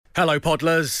Hello,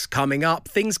 Podlers. Coming up,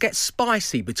 things get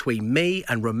spicy between me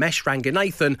and Ramesh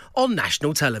Ranganathan on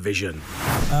national television.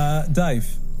 Dave,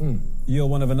 you're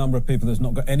one of a number of people that's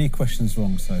not got any questions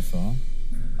wrong so far.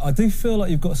 I do feel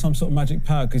like you've got some sort of magic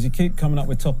power because you keep coming up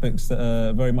with topics that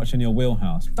are very much in your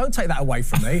wheelhouse. Don't take that away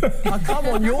from me. I come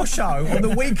on your show on the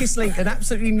weakest link and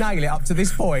absolutely nail it up to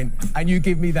this point, and you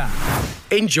give me that.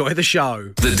 Enjoy the show.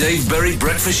 The Dave Berry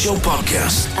Breakfast Show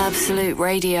podcast. Absolute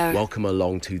Radio. Welcome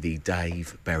along to the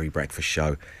Dave Berry Breakfast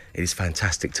Show. It is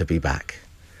fantastic to be back.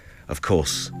 Of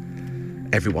course,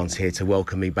 everyone's here to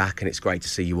welcome me back, and it's great to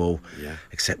see you all,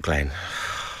 except Glenn.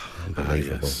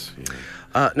 Unbelievable. Yes,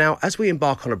 yeah. Now, as we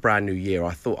embark on a brand new year,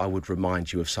 I thought I would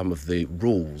remind you of some of the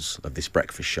rules of this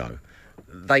breakfast show.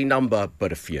 They number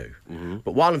but a few.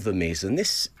 But one of them is, and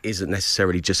this isn't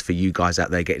necessarily just for you guys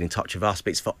out there getting in touch with us,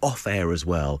 but it's for off-air as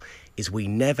well, is we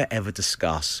never ever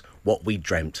discuss what we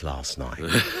dreamt last night.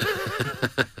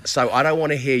 So I don't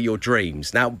want to hear your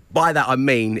dreams. Now, by that I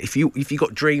mean, if you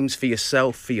got dreams for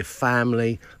yourself, for your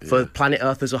family, for planet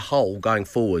Earth as a whole going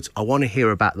forwards, I want to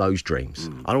hear about those dreams.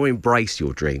 I don't want to embrace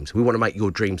your dreams. We want to make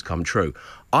your dreams come true.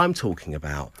 I'm talking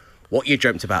about what you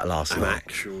dreamt about last night. An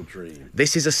actual dream.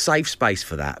 This is a safe space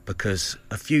for that because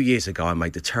a few years ago I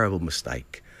made the terrible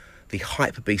mistake. The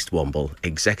hyper beast Womble,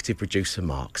 executive producer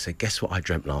Mark, said, guess what I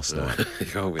dreamt last night?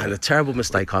 Oh, yeah. And the terrible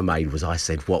mistake I made was I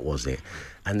said, what was it?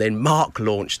 And then Mark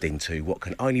launched into what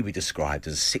can only be described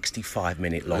as a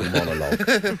 65-minute long monologue,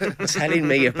 telling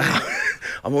me about...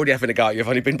 I'm already having a go at you. I've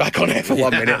only been back on air for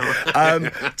 1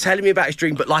 minute. Telling me about his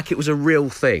dream, but like it was a real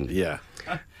thing. Yeah.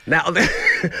 Now,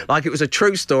 like it was a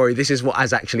true story, this is what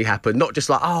has actually happened. Not just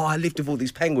like, oh, I lived with all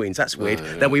these penguins, that's weird.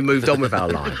 Then we moved on with our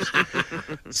lives.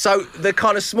 So the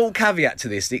kind of small caveat to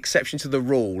this, the exception to the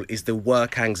rule, is the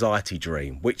work anxiety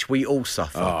dream, which we all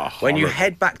suffer. When you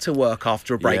head back to work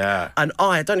after a break. Yeah. And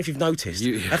I don't know if you've noticed,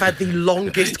 I've had the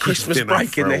longest Christmas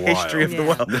break in the history of the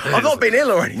world. I've not been ill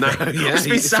or anything. I've just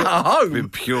been sat at home. Been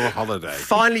pure holiday.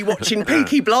 Finally watching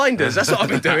Peaky Blinders. That's what I've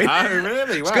been doing. Oh,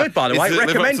 really? It's good, by the way.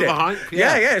 Recommend it.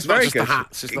 Yeah, it's very good.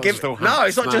 Hats. It's not just all hats. No,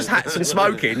 it's not just hats and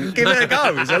smoking. Give it a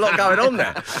go. There's a lot going on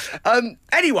there.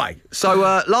 Anyway, so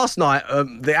last night,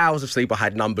 the hours of sleep I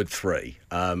had numbered 3.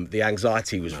 The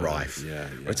anxiety was rife.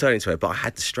 Returning to it, but I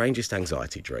had the strangest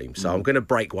anxiety dream. So I'm going to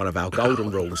break one of our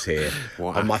golden rules here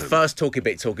on my first talk a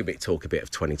bit of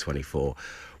 2024.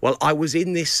 Well, I was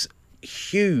in this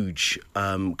huge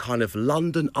kind of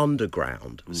London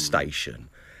Underground station.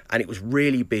 And it was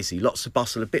really busy, lots of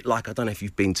bustle, a bit like, I don't know if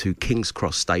you've been to King's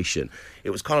Cross Station. It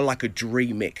was kind of like a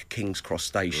dreamic King's Cross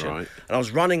Station. Right. And I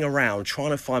was running around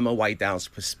trying to find my way down to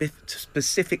a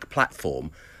specific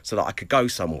platform so that I could go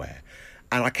somewhere.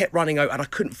 And I kept running out and I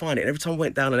couldn't find it. And every time I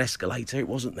went down an escalator, it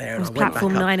wasn't there. It was and I went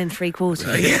platform back up. 9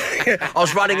 3/4. I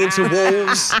was running into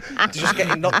walls, just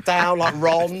getting knocked down like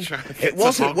Ron. It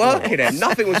wasn't working then.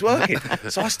 Nothing was working.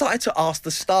 So I started to ask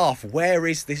the staff, where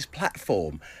is this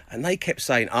platform? And they kept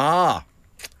saying,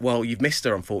 well, you've missed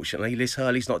her, unfortunately. Liz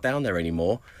Hurley's not down there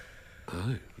anymore.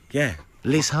 Oh. Yeah.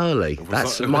 Liz Hurley.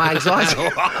 That's my anxiety.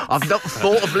 I've not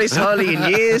thought of Liz Hurley in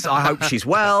years. I hope she's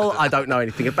well. I don't know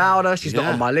anything about her. She's not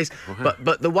on my list.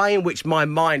 But the way in which my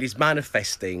mind is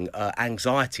manifesting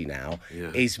anxiety now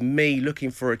is me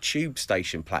looking for a tube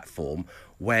station platform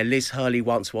where Liz Hurley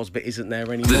once was but isn't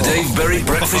there anymore. The Dave Berry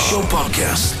Breakfast Show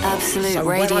podcast. Absolute So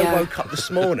Radio. when I woke up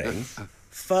this morning...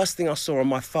 First thing I saw on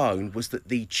my phone was that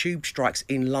the tube strikes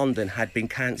in London had been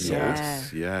cancelled.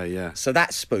 Yeah. So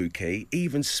that's spooky.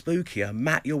 Even spookier,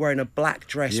 Matt, you're wearing a black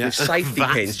dress with safety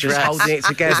pins just holding it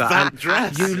together. That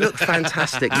dress. You look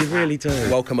fantastic. You really do.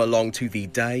 Welcome along to the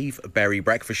Dave Berry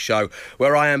Breakfast Show,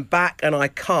 where I am back and I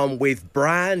come with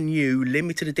brand new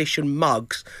limited edition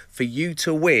mugs for you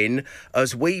to win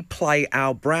as we play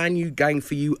our brand new game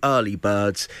for you early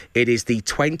birds. It is the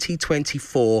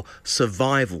 2024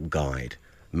 Survival Guide.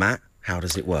 Matt, how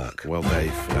does it work? Well,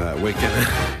 Dave, we're going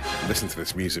to... Listen to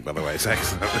this music, by the way. It's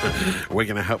excellent. We're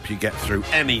going to help you get through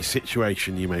any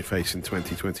situation you may face in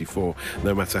 2024,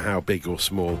 no matter how big or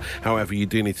small. However, you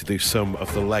do need to do some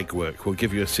of the legwork. We'll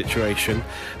give you a situation,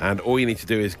 and all you need to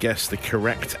do is guess the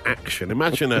correct action.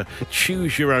 Imagine a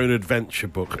choose-your-own-adventure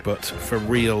book, but for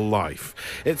real life.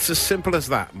 It's as simple as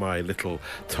that, my little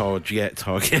Targaryen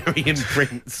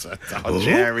prince.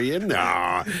 Targaryen?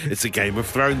 No, it's a Game of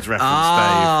Thrones reference,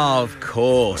 Dave. Oh, of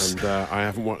course. And I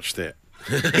haven't watched it.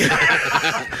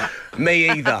 Me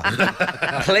either.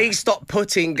 Please stop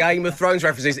putting Game of Thrones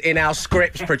references in our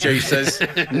scripts, producers.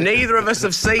 Neither of us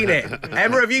have seen it.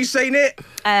 Emma, have you seen it?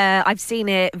 I've seen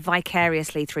it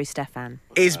vicariously through Stefan.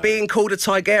 Is being called a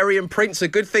Targaryen prince a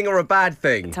good thing or a bad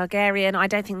thing? Targaryen, I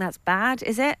don't think that's bad,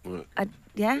 is it?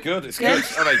 Yeah. Good, it's good.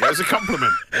 Oh, there you go. It's a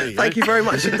compliment. Thank you very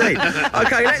much indeed.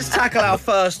 Okay, let's tackle our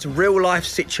first real-life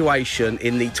situation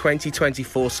in the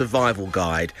 2024 survival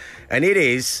guide. And it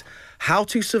is how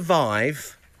to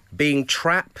survive being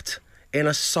trapped in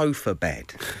a sofa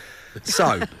bed.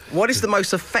 So, what is the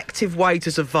most effective way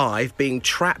to survive being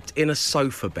trapped in a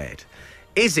sofa bed?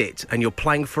 Is it, and you're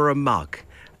playing for a mug,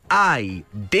 A,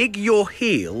 dig your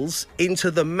heels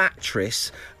into the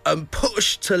mattress and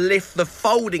push to lift the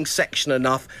folding section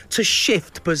enough to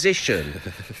shift position?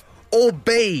 Or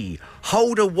B,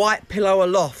 hold a white pillow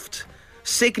aloft,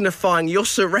 signifying your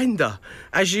surrender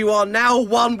as you are now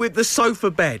one with the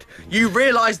sofa bed. You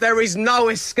realise there is no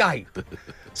escape.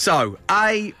 So,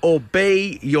 A or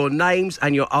B, your names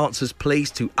and your answers, please,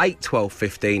 to 8 12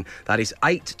 15. That is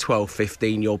 8 12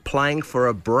 15. You're playing for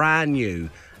a brand new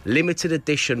limited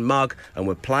edition mug, and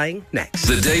we're playing next.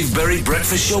 The Dave Berry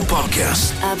Breakfast Show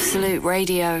Podcast. Absolute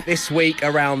Radio. This week,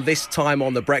 around this time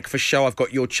on The Breakfast Show, I've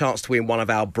got your chance to win one of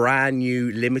our brand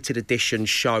new limited edition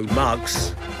show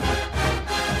mugs.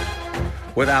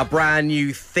 With our brand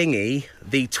new thingy,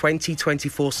 the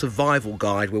 2024 Survival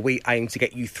Guide, where we aim to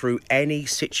get you through any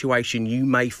situation you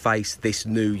may face this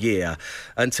new year.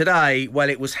 And today, well,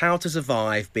 it was how to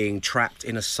survive being trapped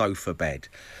in a sofa bed.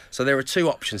 So there are two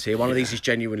options here. One of these is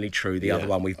genuinely true. The other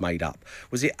one we've made up.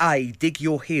 Was it A, dig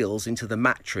your heels into the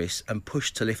mattress and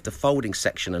push to lift the folding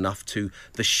section enough to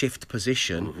the shift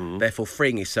position, therefore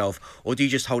freeing yourself? Or do you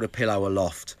just hold a pillow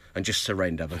aloft and just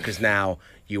surrender? Because now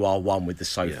you are one with the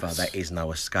sofa. Yes. There is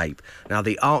no escape. Now,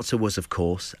 the answer was, of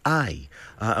course, A.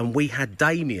 And we had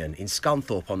Damien in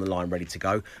Scunthorpe on the line ready to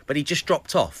go, but he just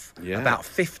dropped off about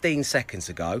 15 seconds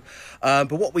ago.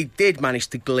 But what we did manage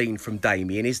to glean from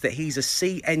Damien is that he's a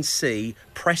CNC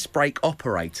press brake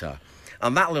operator.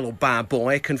 And that little bad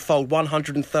boy can fold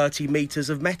 130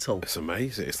 metres of metal. It's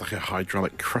amazing. It's like a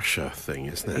hydraulic crusher thing,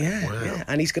 isn't it? Yeah, wow. Yeah.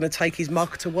 And he's going to take his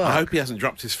mug to work. I hope he hasn't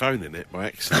dropped his phone in it by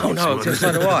accident. Oh, no,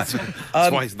 so do I.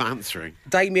 That's why he's not answering.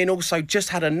 Damien also just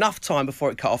had enough time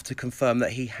before it cut off to confirm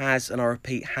that he has, and I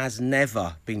repeat, has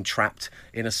never been trapped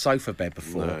in a sofa bed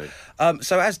before. No.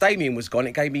 So as Damien was gone,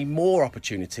 it gave me more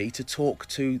opportunity to talk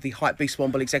to the Hypebeast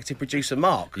Womble executive producer,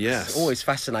 Mark. Yes. He's always a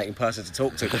fascinating person to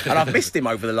talk to. And I've missed him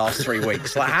over the last 3 weeks.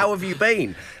 Like, how have you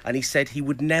been? And he said he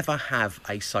would never have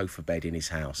a sofa bed in his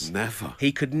house. Never.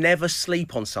 He could never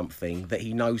sleep on something that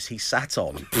he knows he sat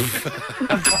on.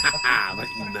 That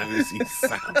he knows he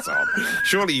sat on.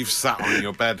 Surely you've sat on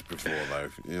your bed before, though.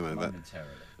 You know that.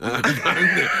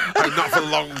 Not for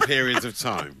long periods of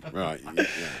time. Right.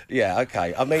 Yeah,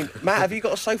 okay. I mean, Matt, have you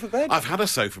got a sofa bed? I've had a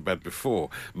sofa bed before.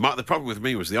 The problem with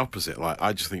me was the opposite. Like,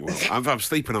 I just think, well, if I'm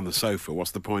sleeping on the sofa, what's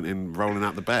the point in rolling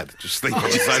out the bed? Just sleep on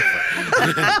the sofa.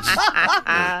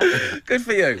 Good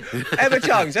for you. Emma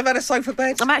Jones, have you had a sofa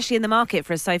bed? I'm actually in the market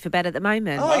for a sofa bed at the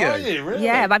moment. Are you? Are you, really?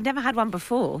 Yeah, but I've never had one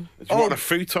before. Do you want a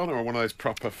futon or one of those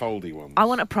proper foldy ones? I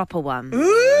want a proper one.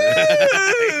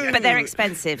 But they're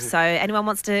expensive, so anyone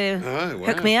wants to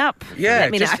hook me up? Yeah,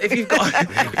 let me know. if you've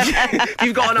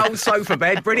got an old sofa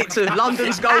bed, bring it to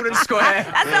London's Golden Square.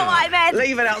 That's not what I meant.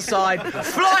 Leave it outside.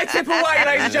 Fly tip away,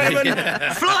 ladies and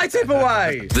gentlemen. Fly tip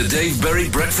away. The Dave Berry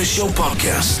Breakfast Show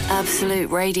Podcast. Absolute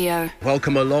Radio.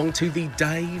 Welcome along to the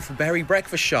Dave Berry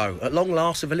Breakfast Show. At long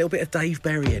last, with a little bit of Dave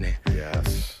Berry in it.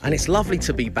 Yes. And it's lovely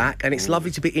to be back, and it's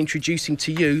lovely to be introducing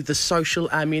to you the social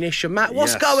ammunition. Matt,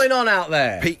 what's going on out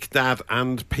there? Peak Dad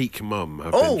and Peak Mum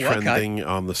have been trending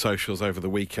on the socials over the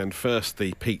weekend. First,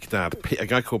 the Peak Dad, a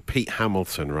guy called Pete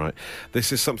Hamilton, right?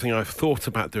 This is something I've thought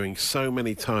about doing so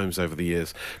many times over the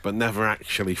years, but never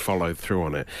actually followed through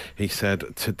on it. He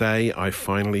said, "Today I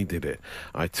finally did it.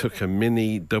 I took a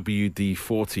mini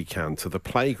WD-40 can to the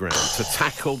playground to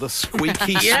tackle the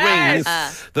squeaky swings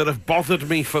that have bothered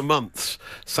me for months.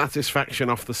 Satisfaction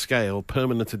off the scale,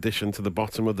 permanent addition to the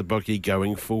bottom of the buggy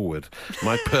going forward.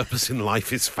 My purpose in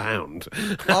life is found."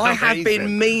 I have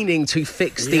been meaning to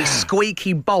fix the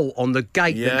squeaky bolt on the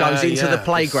gate that goes into the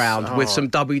playground with some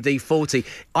WD-40.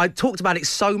 I talked about it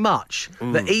so much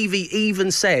that Evie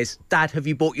even says, "Dad, have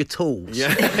you bought your tools?"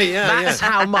 That's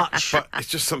how much. But it's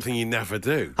just something you never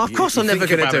do. Of course I'm never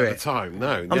going to do it. At the time.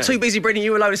 No, I'm too busy bringing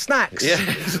you a load of snacks. Yeah,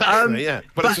 exactly,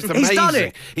 But it's just amazing. He's done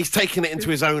it. He's taken it into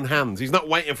his own hands. He's not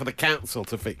waiting for the council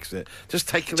to fix it. Just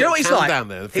take a Do you know little what he's like? down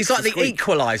there. He's like the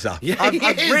equaliser. Yeah, I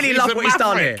really love what he's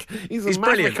done here. He's brilliant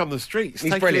maverick on the streets.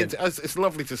 He's brilliant. It's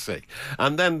lovely to see.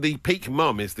 And then the Peak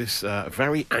Mum is this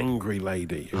very angry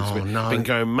lady who's been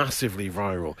going massively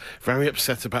viral. Very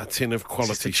upset about a tin of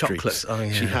quality chocolates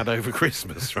she had over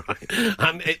Christmas, right?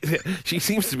 And she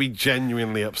seems to be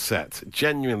genuinely upset,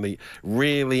 genuinely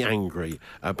really angry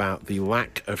about the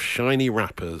lack of shiny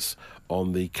wrappers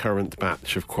on the current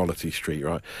batch of Quality Street,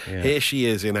 right? Yeah. Here she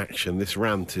is in action. This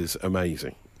rant is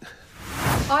amazing.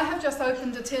 I have just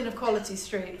opened a tin of Quality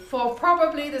Street for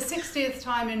probably the 60th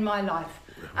time in my life.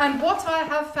 And what I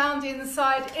have found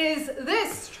inside is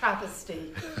this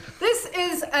travesty. This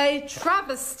is a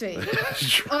travesty.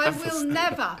 I will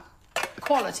never,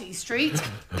 Quality Street,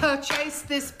 purchase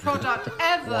this product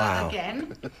ever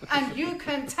again. And you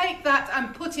can take that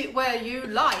and put it where you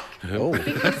like. Oh.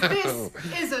 Because this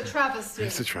is a travesty.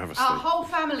 It's a travesty. Our whole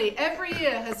family every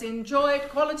year has enjoyed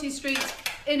Quality Street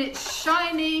in its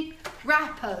shiny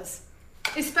wrappers.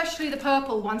 Especially the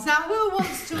purple ones. Now, who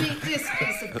wants to eat this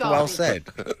piece of garbage? Well said.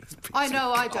 I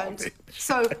know I don't.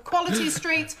 So, Quality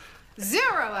Street, 0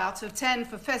 out of 10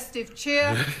 for festive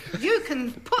cheer. You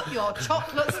can put your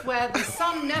chocolates where the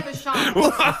sun never shines.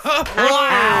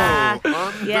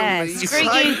 Yeah, screw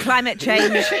you, climate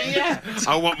change.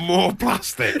 I want more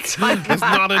plastic. There's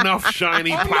not enough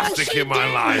shiny plastic in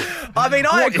my life. I mean,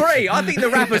 I agree. I think the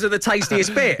wrappers are the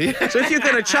tastiest bit. So if you're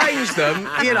going to change them,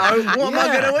 you know, what am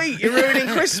I going to eat? You're ruining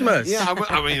Christmas. Yeah,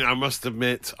 I mean, I must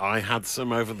admit, I had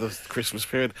some over the Christmas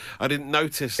period. I didn't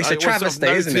notice. It's a travesty,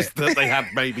 isn't it? That they had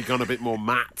maybe gone a bit more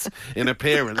matte in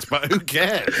appearance, but who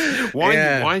cares?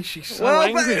 Why is she so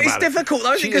angry about it? It's difficult,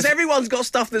 though, because everyone's got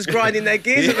stuff that's grinding their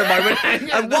gears at the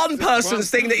moment, and one person's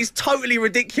thing that is totally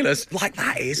ridiculous, like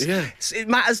that is, it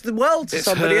matters the world to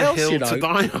somebody else, hill you know. to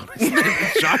die on, isn't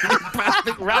it? Giant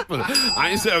plastic wrapper.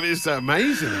 It's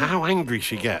amazing how angry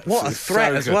she gets. What a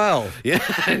threat as well. Yeah.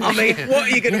 I mean, what are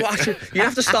you going to watch? You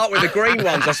have to start with the green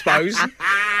ones, I suppose.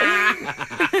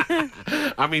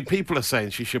 I mean, people are saying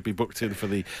she should be booked in for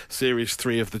the Series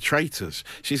 3 of The Traitors.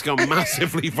 She's gone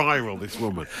massively viral, this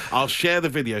woman. I'll share the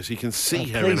video so you can see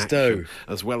her in action,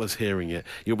 as well as hearing it.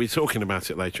 You'll be talking about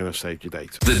it later, and I've saved your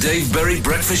date. The Dave Berry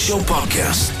Breakfast Show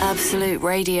Podcast. Absolute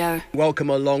Radio. Welcome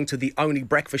along to the only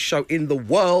breakfast show in the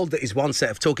world that is one set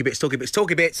of Talkie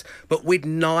Bits, but with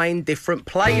 9 different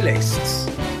playlists.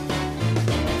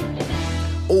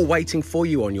 All waiting for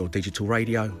you on your digital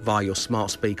radio, via your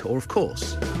smart speaker, or, of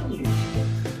course,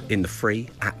 in the free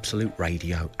Absolute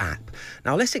Radio app.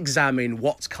 Now, let's examine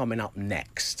what's coming up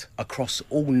next across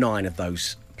all 9 of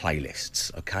those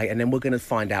playlists, OK? And then we're going to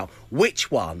find out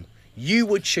which one you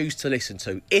would choose to listen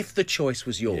to if the choice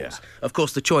was yours. Yeah. Of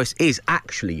course, the choice is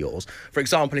actually yours. For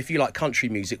example, if you like country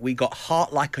music, we got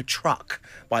Heart Like a Truck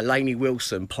by Lainey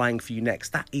Wilson playing for you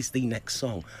next. That is the next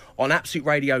song. On Absolute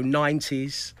Radio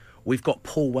 90s, we've got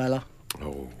Paul Weller.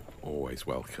 Oh, always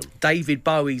welcome. David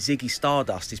Bowie, Ziggy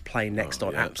Stardust is playing next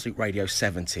on Absolute Radio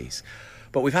 70s.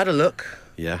 But we've had a look.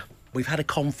 Yeah. We've had a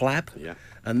conflab. Yeah.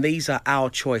 And these are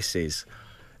our choices.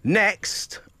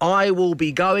 Next, I will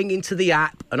be going into the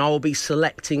app and I will be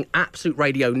selecting Absolute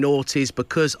Radio Noughties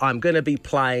because I'm going to be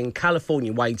playing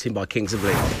California Waiting by Kings of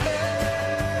Leon.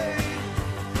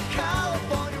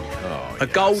 A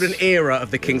golden era of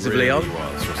the Kings of Leon.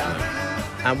 Was, wasn't it?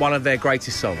 And one of their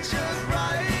greatest songs.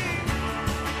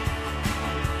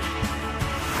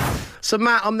 So,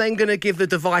 Matt, I'm then going to give the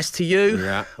device to you.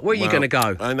 Yeah. Where are you going to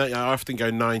go? I know I often go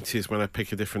 90s when I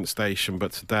pick a different station,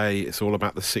 but today it's all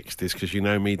about the 60s because you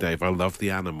know me, Dave. I love the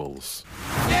Animals.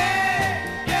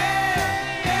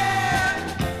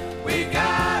 We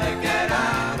gotta get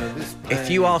out of this place. If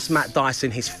you ask Matt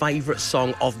Dyson his favourite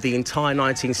song of the entire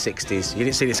 1960s, you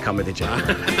didn't see this coming, did you?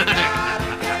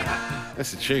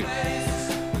 That's a tune.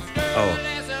 Oh,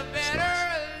 it's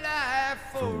nice.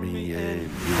 For me and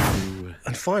you.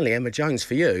 And finally, Emma Jones,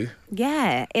 for you.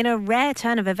 Yeah, in a rare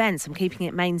turn of events, I'm keeping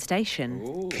it main station.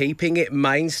 Ooh. Keeping it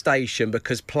main station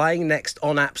because playing next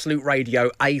on Absolute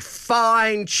Radio, a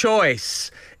fine choice.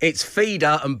 It's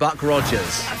Feeder and Buck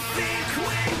Rogers.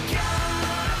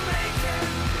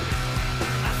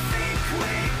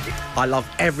 I love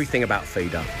everything about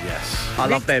Feeder. Yes. I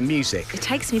love their music. It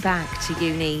takes me back to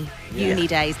uni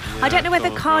days. I don't know whether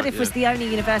Cardiff was the only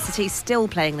university still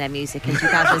playing their music in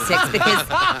 2006 because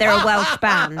they're a Welsh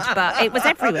band, but it was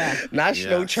everywhere.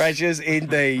 National treasures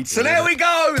indeed. So there we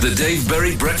go. The Dave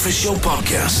Berry Breakfast Show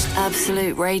Podcast.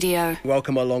 Absolute Radio.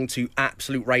 Welcome along to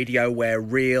Absolute Radio, where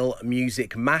real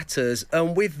music matters.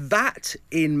 And with that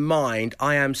in mind,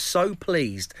 I am so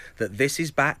pleased that this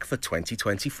is back for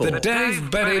 2024. The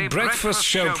Dave Berry Breakfast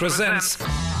Show presents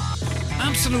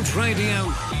Absolute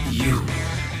Radio U.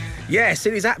 Yes,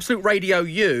 it is Absolute Radio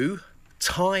U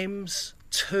times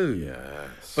 2.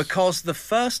 Yes. Because the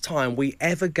first time we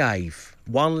ever gave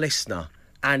one listener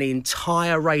an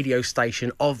entire radio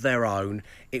station of their own,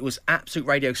 it was Absolute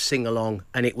Radio Sing Along,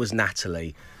 and it was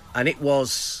Natalie. And it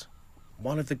was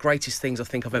one of the greatest things I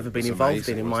think I've ever been involved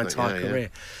in my entire career.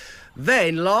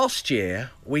 Then last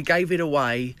year, we gave it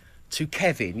away to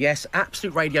Kevin. Yes,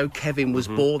 Absolute Radio Kevin was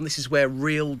born. This is where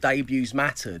real debuts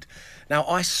mattered. Now,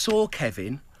 I saw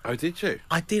Kevin. Oh, did you?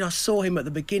 I did. I saw him at the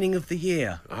beginning of the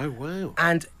year. Oh, wow.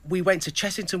 And we went to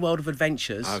Chessington World of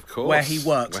Adventures, of course, where he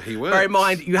works. Where he works. Bear in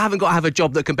mind, you haven't got to have a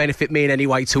job that can benefit me in any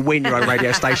way to win your own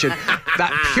radio station.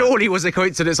 That purely was a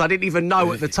coincidence. I didn't even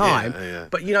know at the time. Yeah.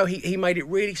 But, you know, he made it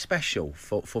really special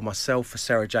for myself, for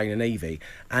Sarah Jane and Evie.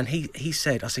 And he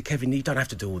said, I said, Kevin, you don't have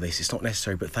to do all this. It's not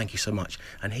necessary, but thank you so much.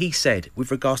 And he said, with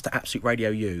regards to Absolute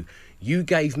Radio you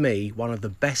gave me one of the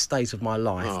best days of my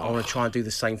life. I want to try and do the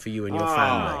same for you and your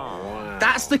family. Wow.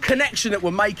 That's the connection that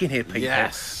we're making here, people.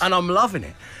 Yes. And I'm loving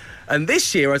it. And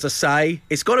this year, as I say,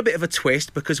 it's got a bit of a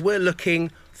twist because we're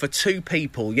looking for 2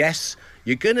 people. Yes,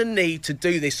 you're going to need to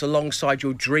do this alongside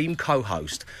your dream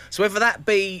co-host. So whether that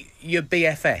be your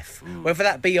BFF, whether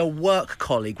that be a work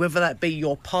colleague, whether that be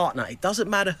your partner, it doesn't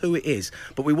matter who it is.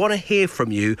 But we want to hear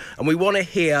from you and we want to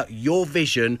hear your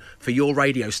vision for your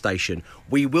radio station.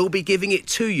 We will be giving it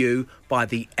to you by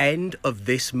the end of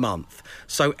this month.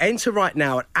 So enter right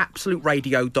now at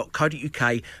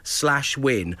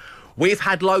absoluteradio.co.uk/win. We've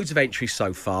had loads of entries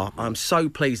so far. I'm so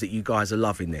pleased that you guys are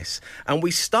loving this. And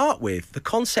we start with the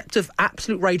concept of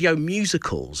Absolute Radio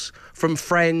musicals from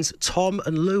friends Tom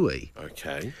and Louis.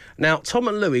 Okay. Now, Tom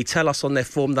and Louis tell us on their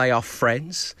form they are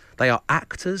friends, they are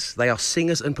actors, they are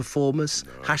singers and performers.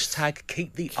 Nice. #,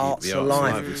 keep the arts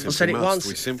alive. I've said it once,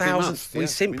 we simply thousands. must. We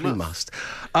Yes, simply must.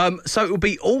 So it will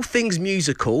be all things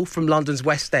musical from London's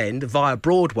West End via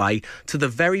Broadway to the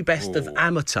very best of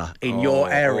amateur in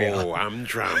your area. Oh,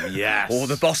 Amdram, yes. Oh,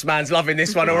 the boss man's loving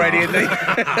this one already, isn't he?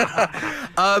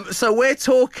 So we're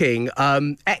talking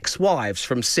ex-wives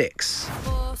from 6.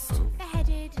 Divorced,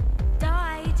 beheaded,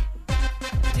 died.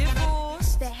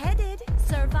 Divorced, beheaded,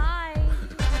 survived.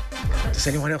 Does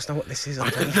anyone else know what this is? I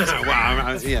don't know. Well,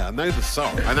 I know the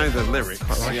song. I know the lyrics.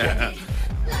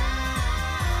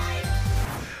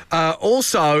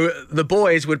 Also, the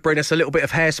boys would bring us a little bit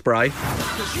of Hairspray.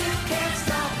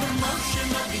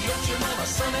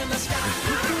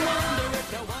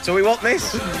 So we want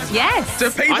this? Yes. Do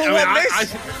people want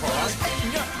this?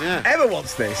 Yeah. Emma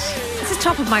wants this. This is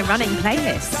top of my running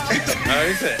playlist. Oh,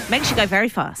 is it? Makes you go very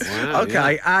fast. Wow,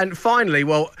 Okay, yeah. and finally,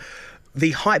 well, the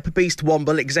hype beast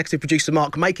Womble, executive producer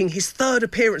Mark, making his 3rd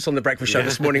appearance on The Breakfast Show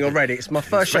this morning already. It's my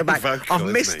first show back. vocal, I've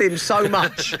missed isn't he? him so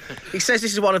much. He says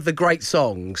this is one of the great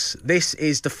songs. This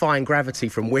is Defying Gravity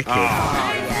from Wicked.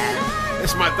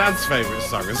 It's my dad's favourite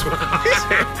song as well. Is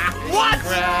it? What?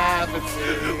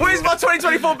 Where's my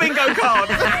 2024 bingo card?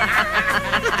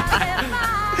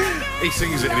 He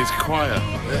sings it in his choir.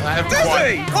 Does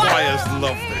he? Choirs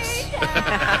love this.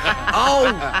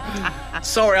 Oh,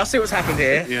 sorry, I see what's happened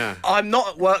here. Yeah. I'm not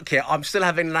at work yet. I'm still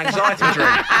having an anxiety dream.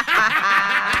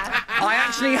 I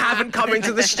actually haven't come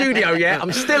into the studio yet.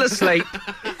 I'm still asleep.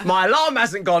 My alarm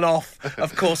hasn't gone off.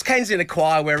 Of course, Ken's in a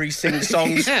choir where he sings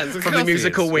songs Yes, of from the course he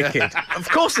musical is, Wicked. yeah. Of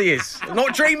course he is. I'm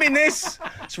not dreaming this.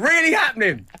 It's really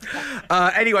happening.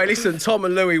 Anyway, listen, Tom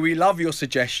and Louis, we love your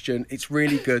suggestion. It's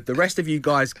really good. The rest of you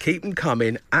guys, keep them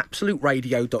coming.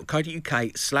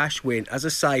 absoluteradio.co.uk/win. As I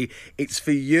say, it's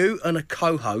for you and a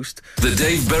co-host. The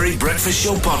Dave Berry Breakfast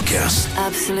Show Podcast.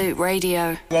 Absolute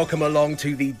Radio. Welcome along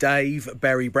to the Dave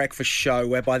Berry Breakfast Show,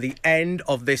 where by the end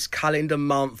of this calendar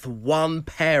month, one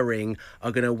pairing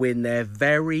are going to win their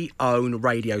very own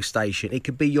radio station. It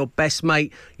could be your best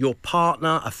mate, your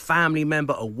partner, a family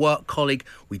member, a work colleague.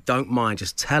 We don't mind.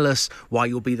 Just tell us why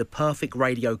you'll be the perfect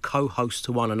radio co-host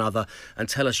to one another and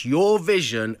tell us your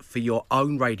vision for your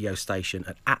own radio station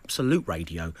at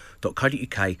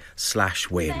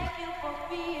absoluteradio.co.uk/win.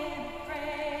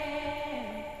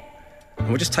 And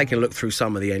we're just taking a look through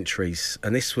some of the entries,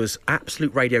 and this was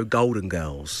Absolute Radio Golden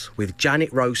Girls with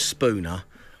Janet Rose Spooner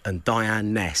and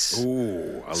Diane Ness.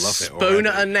 Ooh, I love it.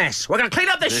 Spooner and Ness. We're going to clean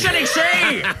up this city,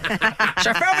 see?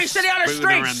 So filthy city on the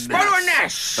Spooner streets. and Spooner and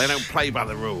Ness. They don't play by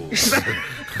the rules.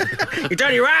 You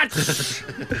dirty rats.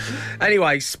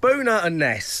 Anyway, Spooner and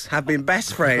Ness have been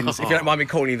best friends, if you don't mind me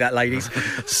calling you that, ladies.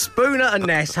 Spooner and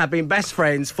Ness have been best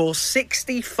friends for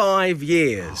 65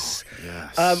 years.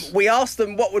 Yes. We asked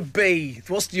them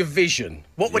what's your vision?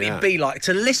 What would it be like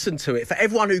to listen to it? For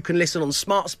everyone who can listen on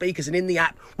smart speakers and in the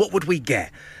app, what would we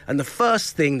get? And the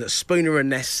first thing that Spooner and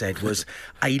Ness said was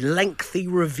a lengthy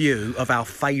review of our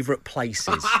favourite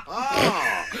places.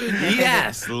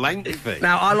 Yes, lengthy.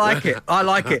 Now, I like it.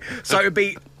 So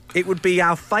it would be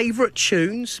our favourite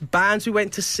tunes, bands we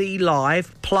went to see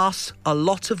live, plus a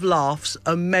lot of laughs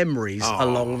and memories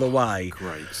along the way.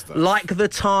 Great stuff. Like the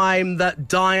time that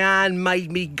Diane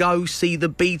made me go see the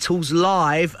Beatles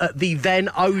live at the then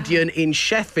Odeon in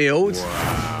Sheffield.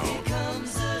 Wow.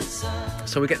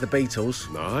 So we get the Beatles.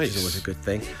 Nice. Which is always a good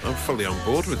thing. I'm fully on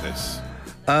board with this.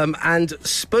 And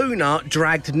Spooner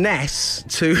dragged Ness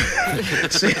to...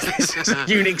 This is a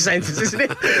unique sentence, isn't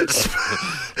it?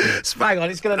 Hang on,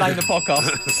 it's going to name the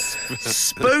podcast.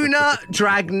 Spooner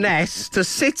dragged Ness to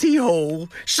City Hall.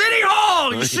 City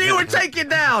Hall! You see, we're taking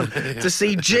down to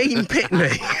see Gene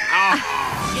Pitney.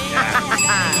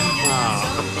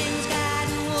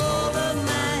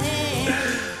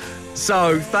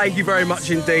 So, thank you very much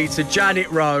indeed to Janet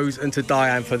Rose and to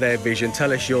Diane for their vision.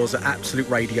 Tell us yours at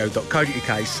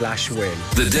absoluteradio.co.uk/win.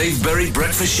 The Dave Berry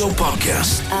Breakfast Show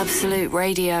Podcast. Absolute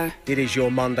Radio. It is your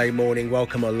Monday morning.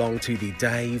 Welcome along to the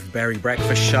Dave Berry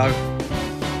Breakfast Show.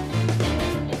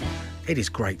 It is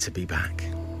great to be back.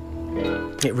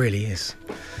 It really is.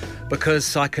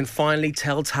 Because I can finally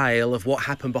tell tale of what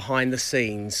happened behind the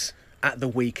scenes at the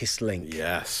Weakest Link.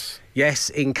 Yes. Yes,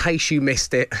 in case you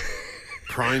missed it.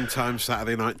 Primetime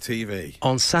Saturday night TV.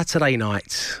 On Saturday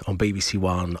night on BBC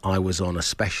One, I was on a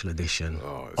special edition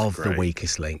of The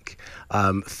Weakest Link.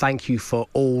 Thank you for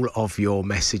all of your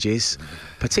messages,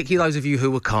 particularly those of you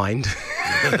who were kind.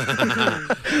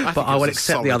 But I will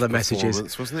accept the other messages.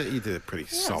 Wasn't it? You did a pretty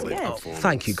solid performance.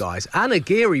 Thank you, guys. Anna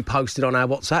Geary posted on our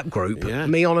WhatsApp group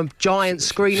me on a giant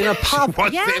screen in a pub.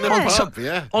 In a pub,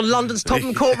 yeah. On London's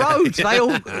Tottenham Court Road. They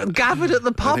all gathered at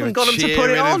the pub and got them to put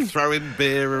it on. Throwing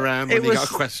beer around when you got a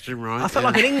question right. I felt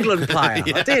like an England player.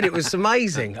 I did. It was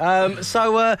amazing.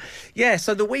 So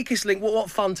The Weakest Link, what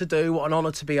fun to do. What an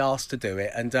honour to be asked to do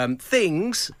it. And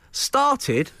things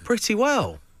started pretty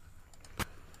well.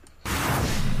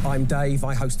 I'm Dave.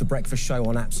 I host the breakfast show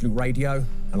on Absolute Radio,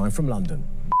 and I'm from London.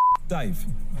 Dave,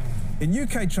 in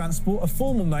UK transport, a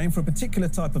formal name for a particular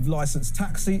type of licensed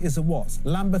taxi is a what?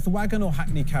 Lambeth wagon or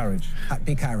Hackney carriage?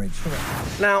 Hackney carriage.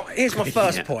 Correct. Now, here's my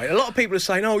first point. A lot of people are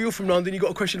saying, oh, you're from London, you've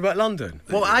got a question about London.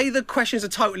 Well, A, the questions are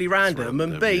totally random,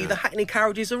 and B, the Hackney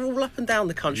carriages are all up and down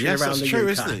the country around the UK. Yes, that's true,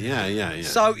 isn't it? Yeah.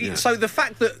 So the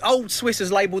fact that Old Swiss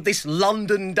has labelled this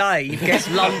London Dave gets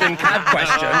London cab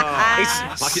question is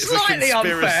like it's slightly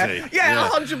unfair. Yeah,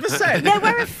 100%. There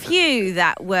were a few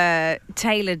that were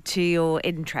tailored to your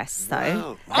interests,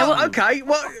 though. Okay.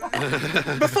 Well,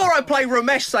 before I play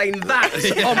Ramesh saying that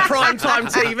on primetime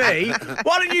TV,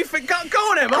 why don't you go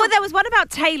on, Emma? Well, there was one about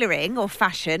tailoring or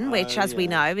fashion, which, as we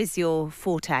know, is your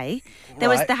forte. There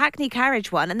was the Hackney carriage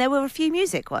one, and there were a few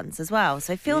music ones as well.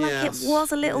 So I feel like it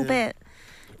was a little bit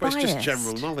But it's just biased.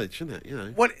 general knowledge, isn't it? You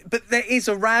know. Well, but there is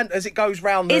a as it goes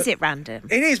round. Is it random?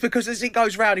 It is, because as it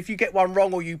goes round, if you get one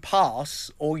wrong or you pass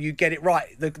or you get it right,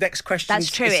 the next question That's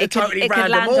true. is a totally it could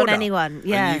random land order. on anyone.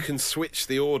 Yeah. And you can switch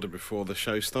the order before the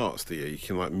show starts, do you? You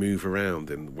can like move around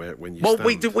when you Well,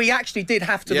 stand. we actually did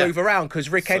have to move around because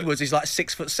Rick Edwards is like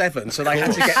 6'7", so they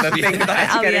had to get the thing. They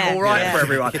had to get it all right for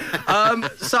everyone.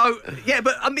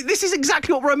 But I mean, this is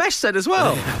exactly what Ramesh said as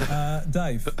well.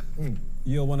 Dave,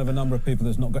 you're one of a number of people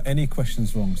that's not got any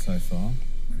questions wrong so far.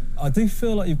 I do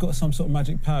feel like you've got some sort of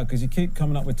magic power because you keep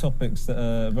coming up with topics that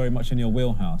are very much in your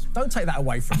wheelhouse. Don't take that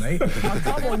away from me. I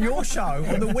come on your show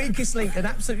on The Weakest Link and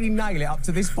absolutely nail it up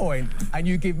to this point, and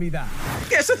you give me that.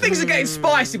 Yeah, so things are getting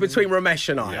spicy between Ramesh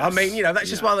and I. Yes. I mean, that's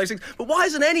just one of those things. But why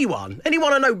isn't anyone I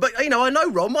know, but, I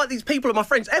know Ron, these people are my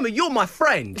friends. Emma, you're my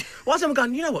friend. Why is everyone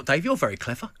going, you know what, Dave, you're very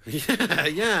clever.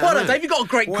 Yeah. Well done, Dave, you've got a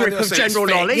great grip of general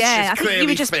knowledge. Yeah, I It's think you were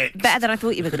clearly just fixed. better than I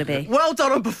thought you were going to be. Well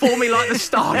done on performing like the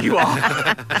star you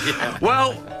are.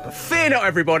 Well, fear not,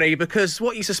 everybody, because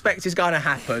what you suspect is going to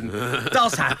happen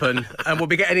does happen, and we'll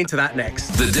be getting into that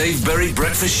next. The Dave Berry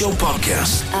Breakfast Show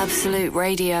Podcast. Absolute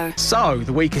Radio. So,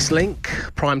 The Weakest Link,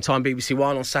 primetime BBC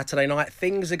One on Saturday night.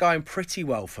 Things are going pretty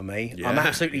well for me. Yeah, I'm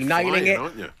absolutely you're nailing flying, it.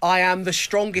 aren't you? I am the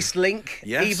strongest link.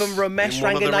 Yes, Even Ramesh in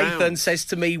one of the Ranganathan rounds. says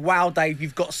to me, wow, Dave,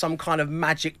 you've got some kind of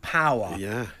magic power.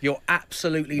 Yeah. You're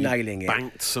absolutely nailing it.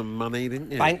 Banked some money,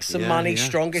 didn't you? Banked some money,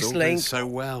 strongest It's all going link. so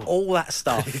well. All that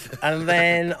stuff. And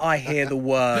then I hear the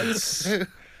words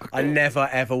I never,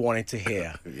 ever wanted to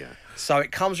hear. Yeah. So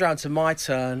it comes around to my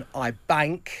turn, I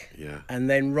bank, and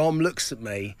then Rom looks at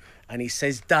me and he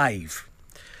says, Dave,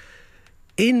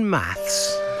 in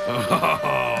maths...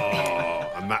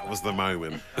 And that was the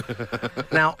moment.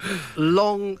 Now,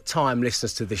 long-time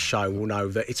listeners to this show will know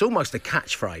that it's almost a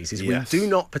catchphrase, is Yes. we do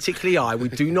not, particularly we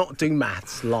do not do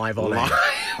maths live on air.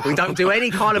 We don't do any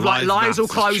kind of like Live lines will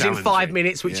maths is close in challenging. 5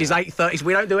 minutes, which is 8:30. So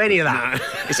we don't do any of that.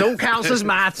 It's all counts as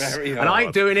maths, Very and I ain't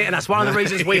hard. doing it, and that's one of the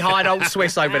reasons we hired Old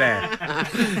Swiss over there.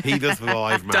 He does the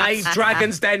live maths. Dave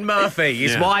Dragon's Den Murphy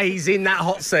is why he's in that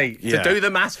hot seat, to do the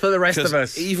maths for the rest of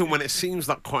us. Even when it seems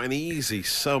like quite an easy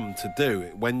sum to do,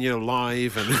 when you're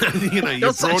live and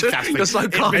you're broadcasting,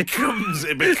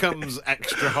 it becomes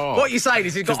extra hard. What you're saying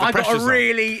is I've got a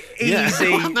really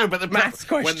easy maths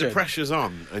question. When the pressure's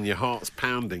on and your heart's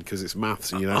pounding because it's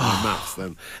maths and you don't know maths,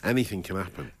 then anything can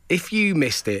happen. If you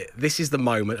missed it, this is the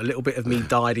moment. A little bit of me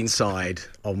died inside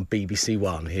on BBC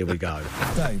One. Here we go.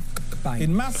 Dave,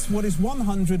 in maths, what is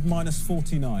 100 minus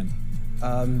 49?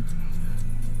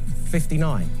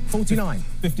 59. 49.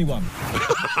 51.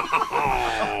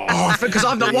 Because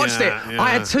I've not watched it. Yeah.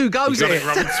 I had 2 goes at it. it.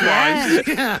 Wrong twice.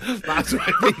 Yeah. That's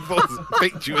why people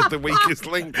picked you as the weakest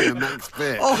link in the next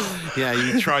bit. Yeah,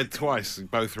 you tried twice,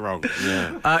 both wrong.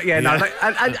 Yeah.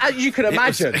 And you can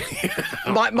imagine,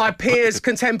 my peers,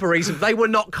 contemporaries, they were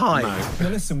not kind. No. Now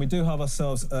listen, we do have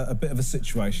ourselves a bit of a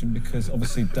situation because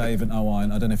obviously Dave and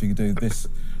Owain, I don't know if you could do this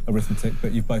arithmetic,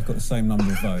 but you've both got the same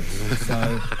number of votes.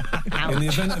 So, in the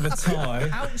event of a tie...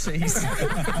 Ouchies.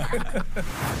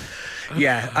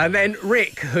 Yeah, and then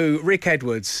Rick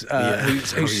Edwards,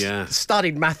 who's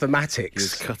studied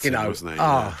mathematics. He was cutting, wasn't he?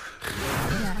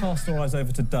 Cast our eyes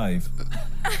over to Dave,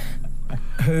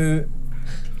 who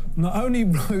not only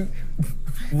wrote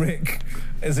Rick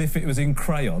as if it was in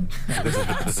crayon, which is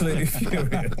absolutely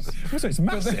furious. Also, it's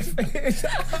massive. It's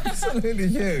absolutely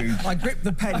huge. I gripped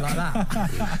the pen like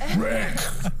that. Rick!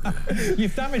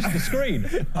 You've damaged the screen.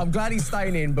 I'm glad he's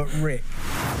staying in, but Rick.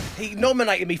 He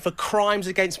nominated me for crimes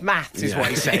against maths, is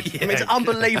what he said. I mean, it's an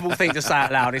unbelievable thing to say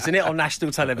out loud, isn't it, on national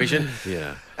television?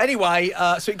 Yeah. Anyway,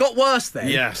 so it got worse then.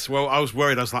 Yes, well, I was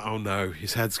worried. I was like, oh no,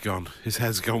 his head's gone.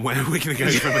 Where are we going to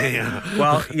go from here?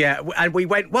 Well, yeah, and we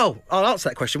went, I'll answer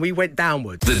that question. We went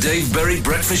downwards. The Dave Berry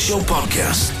Breakfast Show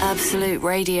Podcast. Absolute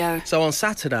Radio. So on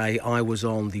Saturday, I was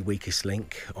on The Weakest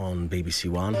Link on BBC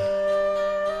One.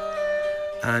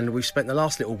 And we've spent the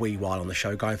last little wee while on the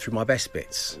show going through my best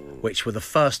bits, which were the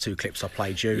first 2 clips I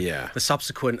played you. Yeah. The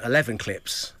subsequent 11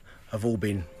 clips have all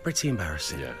been pretty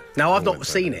embarrassing. Yeah. Now, I've not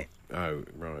seen it. Oh,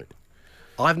 right.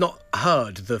 I've not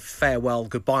heard the farewell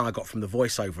goodbye I got from the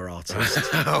voiceover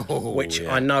artist, which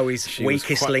I know is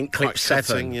Weakest Link clip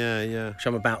 7, which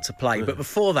I'm about to play. But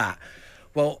before that,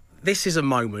 well, this is a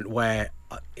moment where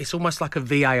it's almost like a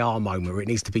VAR moment where it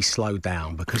needs to be slowed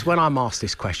down, because when I'm asked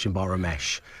this question by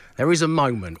Ramesh, there is a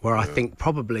moment where I think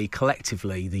probably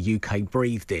collectively the UK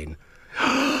breathed in.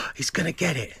 He's going to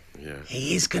get it. Yeah.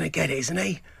 He is going to get it, isn't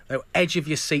he? The edge of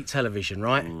your seat television,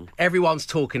 right? Everyone's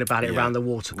talking about it around the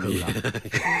water cooler.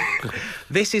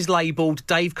 This is labelled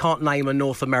Dave can't name a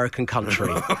North American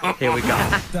country. Here we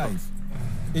go. Dave,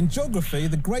 in geography,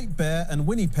 the Great Bear and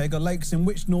Winnipeg are lakes in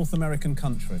which North American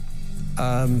country?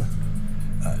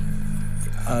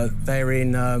 They're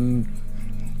in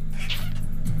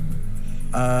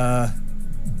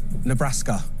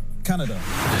Nebraska. Canada.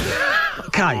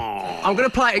 Okay, I'm going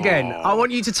to play it again. I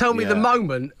want you to tell me the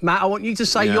moment, Matt. I want you to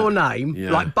say your name,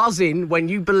 like buzz in when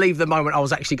you believe the moment I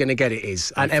was actually going to get it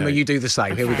is. And Emma, you do the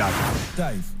same. Here we go.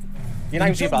 Dave, your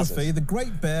name's your buzzers. In geography, the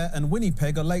Great Bear and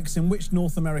Winnipeg are lakes in which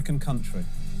North American country?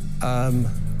 They're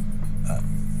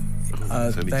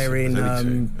in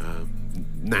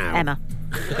now. Emma.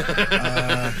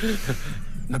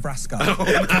 Nebraska.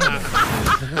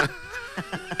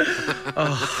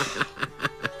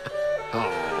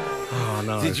 Oh,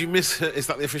 no. Did you misheard? Is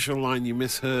that the official line? You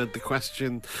misheard the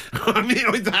question? I mean,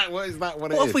 is that what it is?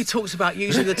 What have we talked about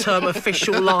using the term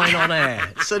official line on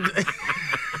air? So,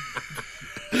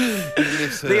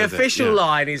 the official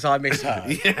line is I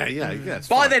misheard. Yeah.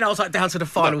 By then I was like down to the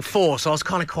final 4, so I was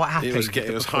kind of quite happy.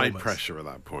 It was high pressure at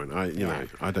that point.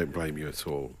 I don't blame you at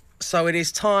all. So it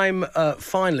is time,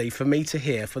 finally, for me to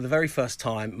hear, for the very first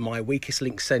time, my Weakest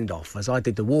Link send-off, as I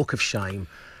did the walk of shame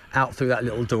out through that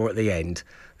little door at the end.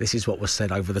 This is what was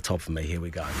said over the top of me. Here we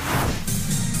go.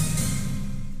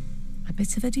 A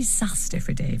bit of a disaster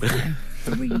for Dave there.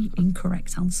 3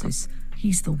 incorrect answers.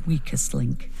 He's the weakest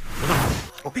link.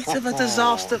 A bit of a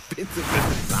disaster.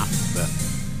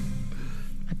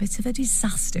 A bit of a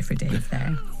disaster for Dave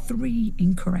there. 3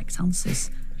 incorrect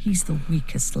answers. He's the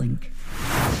weakest link.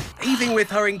 Even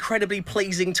with her incredibly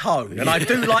pleasing tone, and I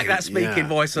do like that speaking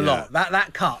voice a lot.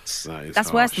 That cuts.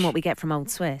 That's worse than what we get from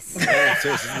Old Swiss. Yeah, it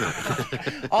is, isn't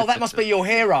it? Oh, that must be your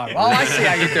hero. Oh, I see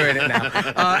how you're doing it now.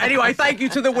 Anyway, thank you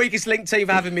to the Weakest Link team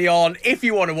for having me on. If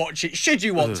you want to watch it, should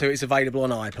you want to, it's available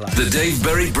on iPlayer. The Dave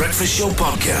Berry Breakfast Show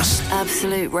Podcast.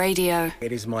 Absolute Radio.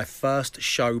 It is my first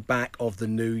show back of the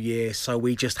new year, so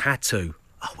we just had to.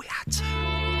 Oh, we had to.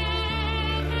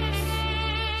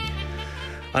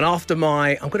 And after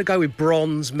I'm going to go with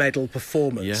bronze medal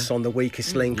performance on the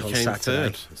Weakest Link on Saturday.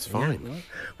 Third. It's fine. Yeah.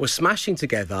 We're smashing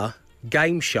together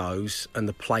game shows and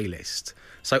the playlist.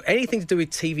 So anything to do with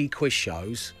TV quiz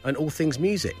shows and all things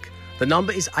music. The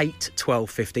number is 8 12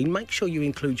 15. Make sure you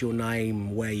include your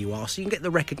name, where you are, so you can get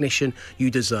the recognition you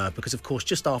deserve, because, of course,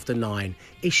 just after 9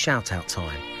 is shout-out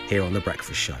time here on The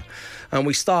Breakfast Show. And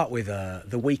we start with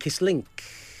the weakest link.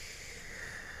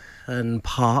 And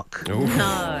Park. No,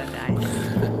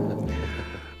 nice.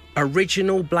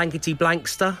 Original blankety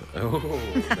blankster. Oh,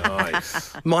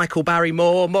 nice. Michael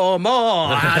Barrymore, more.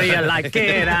 How do you like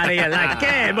it? How do you like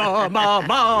it? More.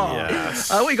 Yes.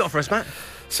 What you got for us, Matt?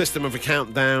 System of a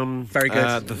Countdown. Very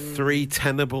good. The Three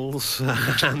Tenables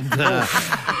and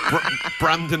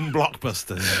Brandon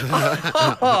Blockbusters.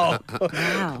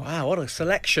 Wow, what a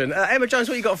selection. Emma Jones,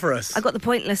 what you got for us? I got the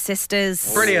Pointless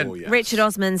Sisters. Brilliant. Oh, yes. Richard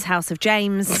Osman's House of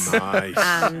James. Nice.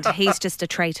 And He's Just a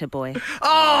Traitor Boy.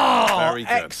 Oh, Very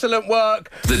good. excellent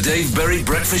work. The Dave Berry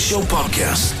Breakfast Show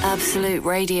Podcast. Absolute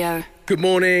Radio. Good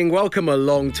morning. Welcome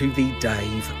along to the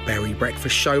Dave Berry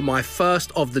Breakfast Show, my first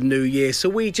of the new year. So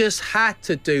we just had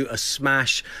to do a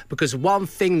smash, because one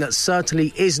thing that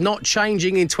certainly is not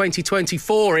changing in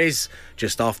 2024 is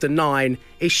just after 9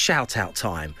 is shout out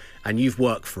time. And you've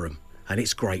worked for them. And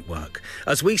it's great work.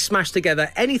 As we smash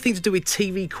together anything to do with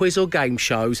TV quiz or game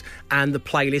shows and the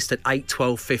playlist at 8,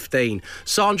 12, 15.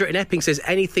 Sandra in Epping says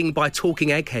anything by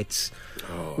Talking Eggheads.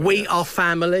 We Are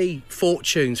Family,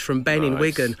 Fortunes from Ben in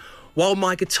Wigan. While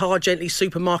My Guitar Gently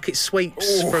Supermarket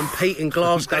Sweeps from Pete in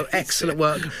Glasgow. Excellent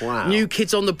work. Wow. New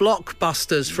Kids on the Block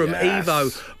Busters from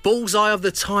Evo. Bullseye of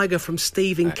the Tiger from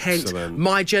Steve in Kent.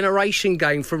 My Generation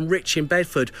Game from Rich in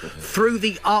Bedford. Through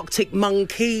the Arctic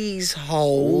Monkeys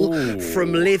Hole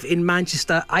from Liv in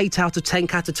Manchester. 8 out of 10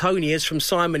 Catatonias from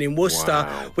Simon in Worcester.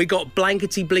 Wow. We got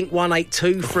Blankety Blink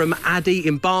 182 from Addy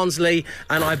in Barnsley.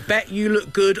 And I Bet You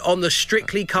Look Good on the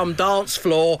Strictly Come Dance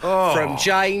Floor from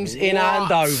James in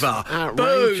Andover.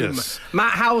 Outrageous. Boom.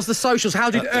 Matt, how was the socials? How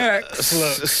did X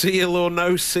look? Seal or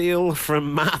No Seal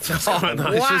from Matt. That's quite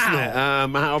nice, wow. isn't it?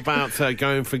 How about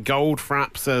going for Gold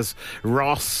Frap, says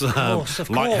Ross. Of course.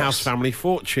 Lighthouse Family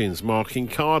Fortunes, Mark in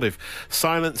Cardiff.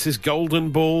 Silence is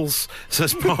Golden Balls,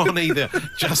 says Barney, the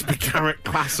Jasper Carrot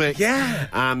classic. Yeah.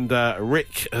 And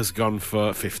Rick has gone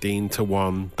for 15 to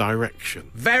 1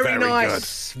 Direction. Very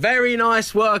nice. Very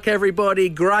nice work, everybody.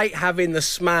 Great having the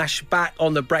smash back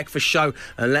on the Breakfast Show.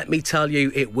 And let me tell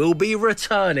you, it will be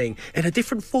returning in a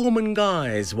different form and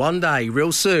guise one day,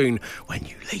 real soon, when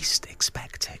you least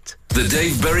expect it. The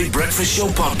Dave Berry Breakfast Show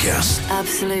Podcast.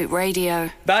 Absolute Radio.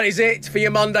 That is it for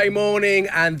your Monday morning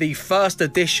and the first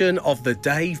edition of the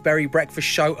Dave Berry Breakfast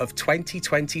Show of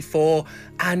 2024.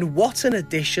 And what an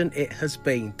edition it has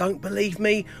been. Don't believe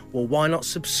me? Well, why not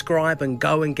subscribe and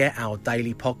go and get our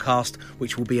daily podcast,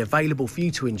 which will be available for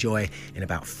you to enjoy in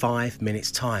about 5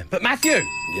 minutes' time. But Matthew,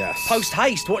 Yes. post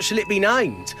haste, what shall it be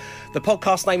named? The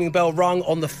podcast naming bell rung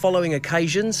on the following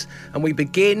occasions, and we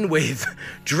begin with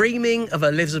Dreaming of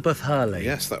Elizabeth Hurley.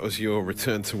 Yes, that was your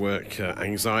return to work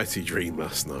anxiety dream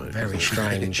last night. Very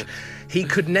strange. He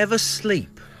could never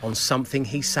sleep on something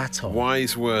he sat on.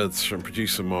 Wise words from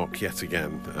producer Mark yet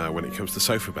again when it comes to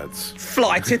sofa beds.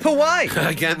 Fly tip away.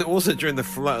 Again, also during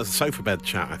the sofa bed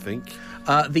chat, I think.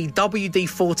 The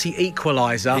WD-40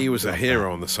 equaliser. He was a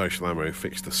hero on the social ammo who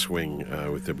fixed the swing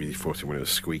with WD-40 when it was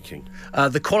squeaking.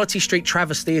 The Quality Street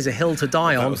travesty is a hill to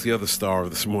die That on. was the other star of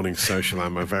this morning's social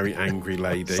ammo, very angry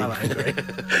lady. So angry.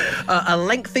 A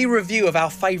lengthy review of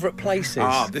our favourite places.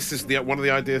 This is one of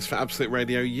the ideas for Absolute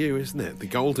Radio U, isn't it? The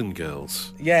Golden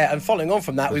Girls. Yeah, and following on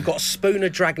from that, we've got Spooner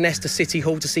drag Ness to City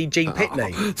Hall to see Gene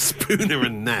Pitney. Spooner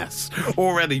and Ness,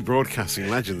 already broadcasting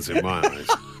legends in my eyes.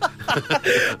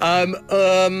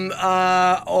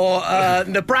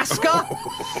 Nebraska.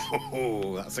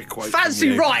 Oh, that's a quote. Fancy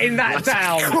from you. writing that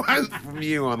down. A quote from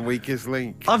you on Weakest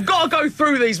Link. I've got to go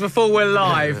through these before we're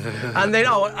live. And then,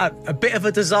 a bit of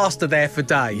a disaster there for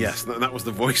Dave. Yes, that was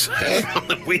the voice on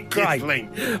the Weakest Link.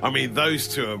 I mean, those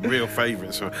two are real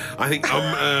favourites. I think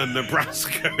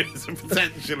Nebraska is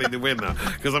potentially the winner,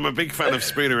 because I'm a big fan of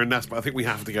Spooner and Ness, but I think we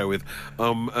have to go with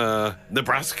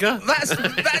Nebraska. That's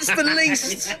the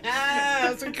least.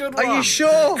 That's a good one. Are you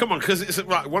sure? Come on, because it's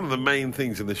one of the main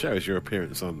things in the show is your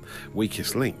appearance on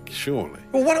Weakest Link, surely.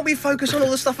 Well, why don't we focus on all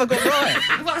the stuff I got right?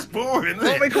 That's boring, isn't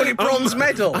Why don't we call it bronze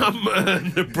medal?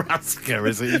 Nebraska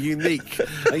is a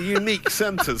unique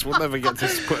sentence we'll never get to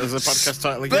put as a podcast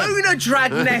title again. Spooner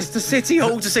drag Ness to City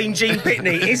Hall to see Gene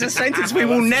Pitney is a sentence we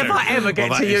will never ever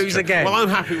get to use again. Well, I'm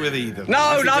happy with either.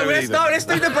 Let's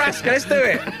do Nebraska. Let's do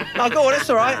it. No, go on, it's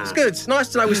all right. It's good. It's nice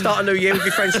to know we start a new year with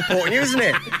your friends supporting you, isn't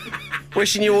it?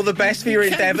 Wishing you all the best for your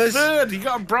endeavours. Third, you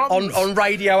got a bronze. On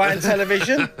radio and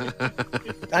television.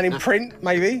 And in print,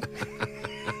 maybe.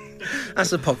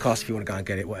 That's a podcast if you want to go and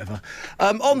get it, whatever.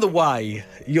 On the way,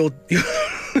 you're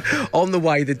On the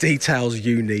way, the details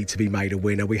you need to be made a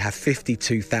winner. We have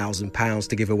 £52,000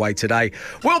 to give away today.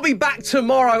 We'll be back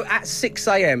tomorrow at 6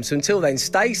 a.m. So until then,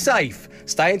 stay safe,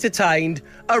 stay entertained.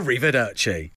 Arrivederci.